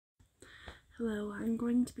Hello, I'm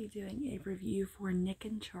going to be doing a review for Nick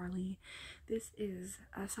and Charlie. This is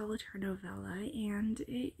a solitaire novella, and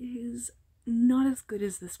it is not as good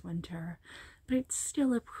as This Winter, but it's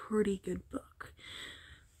still a pretty good book.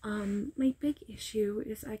 My big issue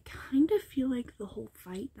is I kind of feel like the whole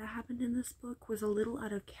fight that happened in this book was a little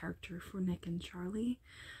out of character for Nick and Charlie.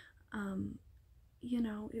 I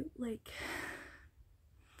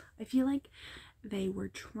feel like they were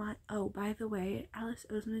trying. Oh, by the way, Alice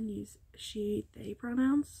Oseman used she, they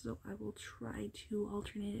pronouns, so I will try to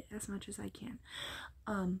alternate it as much as I can.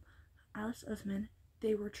 Alice Oseman,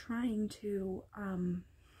 they were trying to,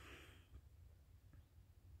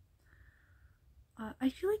 I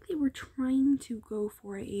feel like they were trying to go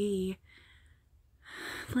for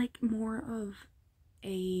more of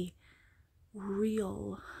a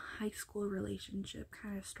real high school relationship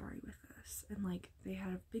kind of story with this, and they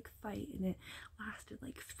had a big fight and it lasted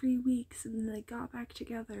 3 weeks and then they got back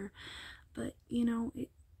together, but I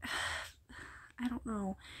don't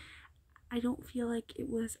know, I don't feel like it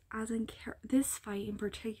was as in this fight in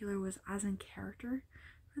particular was as in character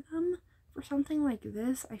for them. For something like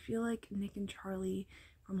this, I feel like Nick and Charlie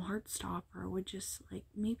from Heartstopper would just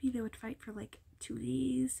maybe they would fight for 2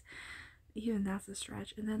 days, even that's a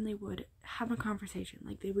stretch, and then they would have a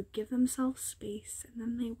conversation. They would give themselves space, and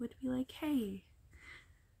then they would be like, hey,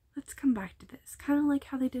 let's come back to this, kind of like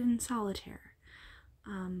how they did in Solitaire,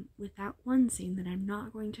 with that one scene that I'm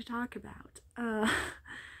not going to talk about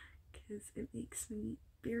because it makes me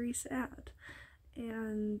very sad.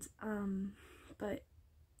 And but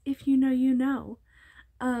if you know, you know.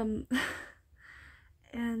 And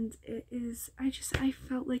it is, I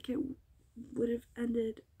felt like it would have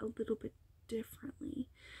ended a little bit differently,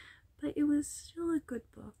 but it was still a good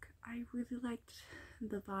book. I really liked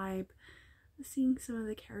the vibe. Seeing some of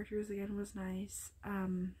the characters again was nice.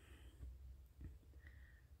 When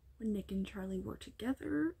Nick and Charlie were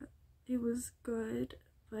together, it was good,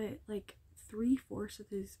 but 3/4 of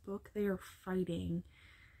this book they are fighting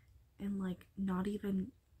and not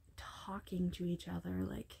even talking to each other.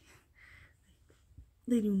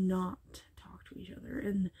 They do not talk to each other,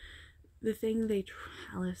 and the thing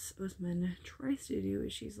Alice Oseman tries to do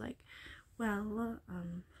is she's like, well,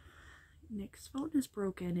 Nick's phone is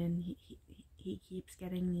broken and he keeps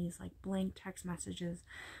getting these blank text messages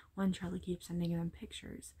when Charlie keeps sending them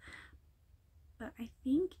pictures. But I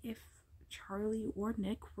think if Charlie or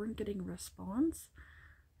Nick weren't getting a response,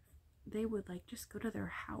 they would just go to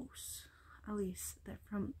their house. At least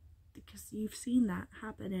because you've seen that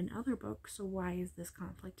happen in other books, so why is this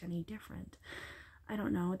conflict any different? I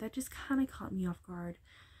don't know, that just kind of caught me off guard.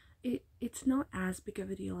 It's not as big of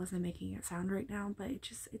a deal as I'm making it sound right now, but it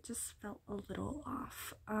just felt a little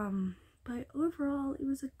off. But overall it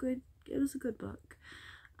was a good book.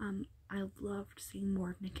 I loved seeing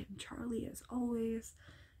more of Nick and Charlie as always.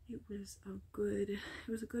 It was a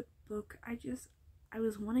good book. I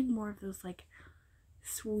was wanting more of those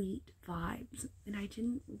sweet vibes, and I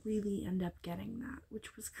didn't really end up getting that,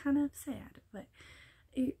 which was kind of sad, but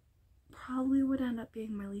it probably would end up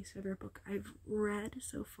being my least favorite book I've read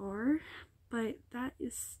so far. But that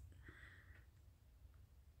is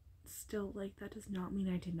still that does not mean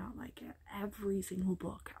I did not like it. Every single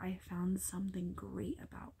book I found something great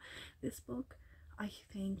about. This book, I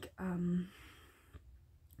think,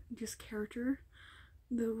 just character,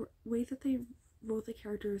 the way that they wrote the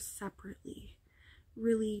characters separately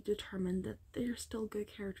really determined that they're still good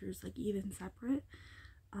characters, even separate.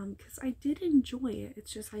 Because I did enjoy it,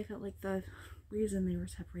 it's just I felt the reason they were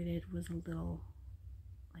separated was a little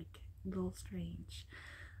strange.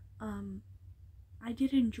 I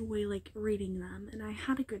did enjoy reading them and I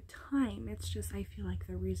had a good time. It's just I feel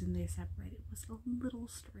the reason they separated was a little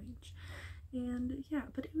strange. And yeah,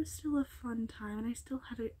 but it was still a fun time, and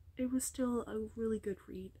it was still a really good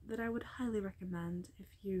read that I would highly recommend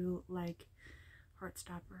if you like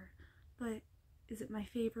Heartstopper. But is it my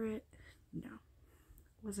favorite? No.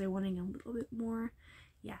 Was I wanting a little bit more?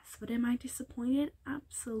 Yes. But am I disappointed?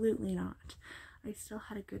 Absolutely not. I still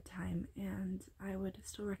had a good time, and I would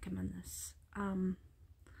still recommend this.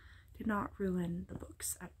 Did not ruin the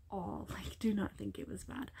books at all. Do not think it was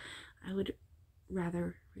bad. I would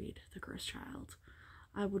rather read The Cursed Child.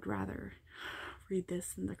 I would rather read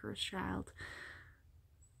this than The Cursed Child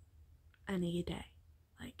any day.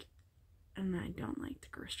 And I don't like The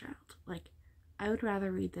Cursed Child. I would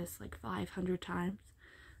rather read this 500 times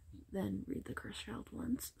than read The Cursed Child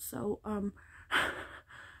once. So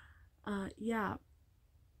yeah,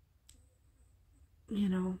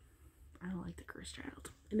 I don't like The Cursed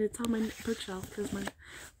Child, and it's on my bookshelf because my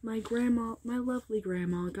lovely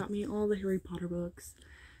grandma got me all the Harry Potter books,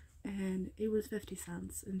 and it was 50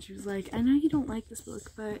 cents. And she was like, I know you don't like this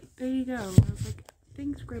book, but there you go. And I was like,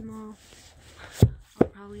 thanks, Grandma. I'll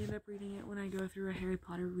probably end up reading it when I go through a Harry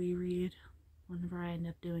Potter reread. Whenever I end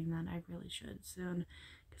up doing that, I really should soon,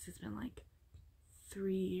 because it's been like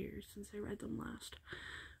 3 years since I read them last,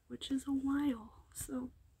 which is a while. So,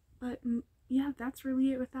 but yeah, that's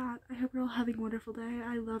really it with that. I hope you're all having a wonderful day.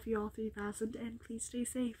 I love you all 3000, and please stay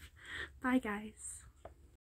safe. Bye, guys.